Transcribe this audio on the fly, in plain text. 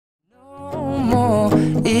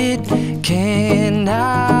it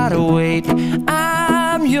cannot wait.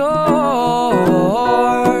 I'm yours.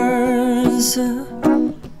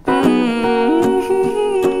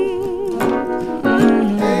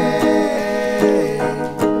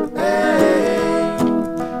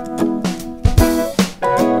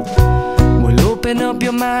 Open up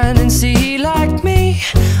your mind and see like me.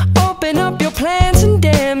 Open up your plans and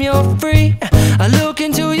damn, you're free. I look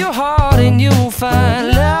into your heart and you'll find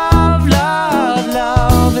love, love,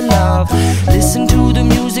 love, and love. Listen to the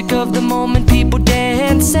music of the moment, people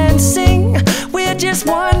dance and sing. We're just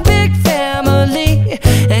one big family,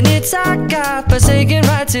 and it's our God-forsaken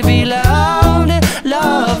right to be loved.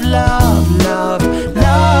 Love, love, love,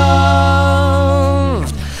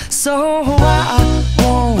 loved. So I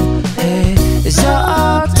won't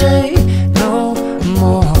hesitate no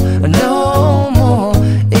more, no more.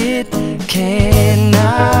 It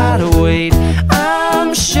cannot wait.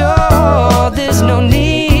 I'm sure there's no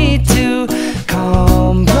need to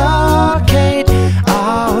complicate.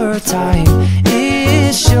 Our time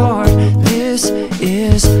is short. This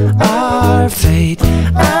is our fate.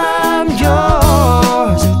 I'm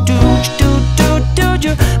yours. Do you? But do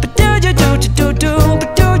you? But do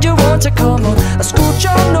you want to come on? I scooch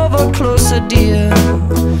on over closer, dear,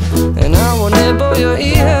 and I will nibble your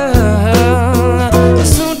ear.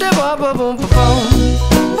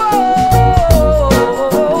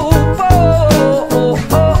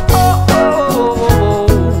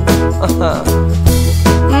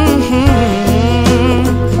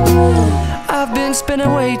 I've been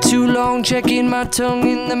spending way too long checking my tongue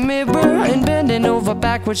in the mirror and bending over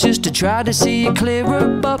backwards just to try to see it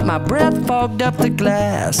clearer, but my breath fogged up the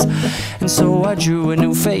glass, and so I drew a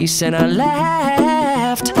new face and I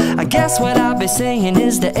laughed. I guess what I'll be saying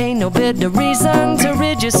is there ain't no better reason to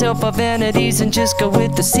rid yourself of vanities and just go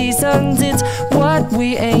with the seasons. It's what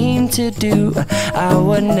we aim to do.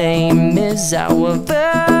 Our name is our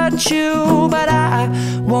virtue, but I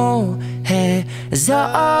won't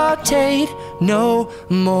hesitate no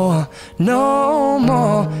more, no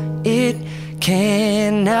more. It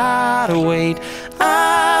cannot wait.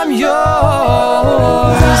 I'm yours.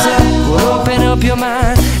 Open up your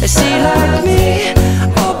mind and see like me.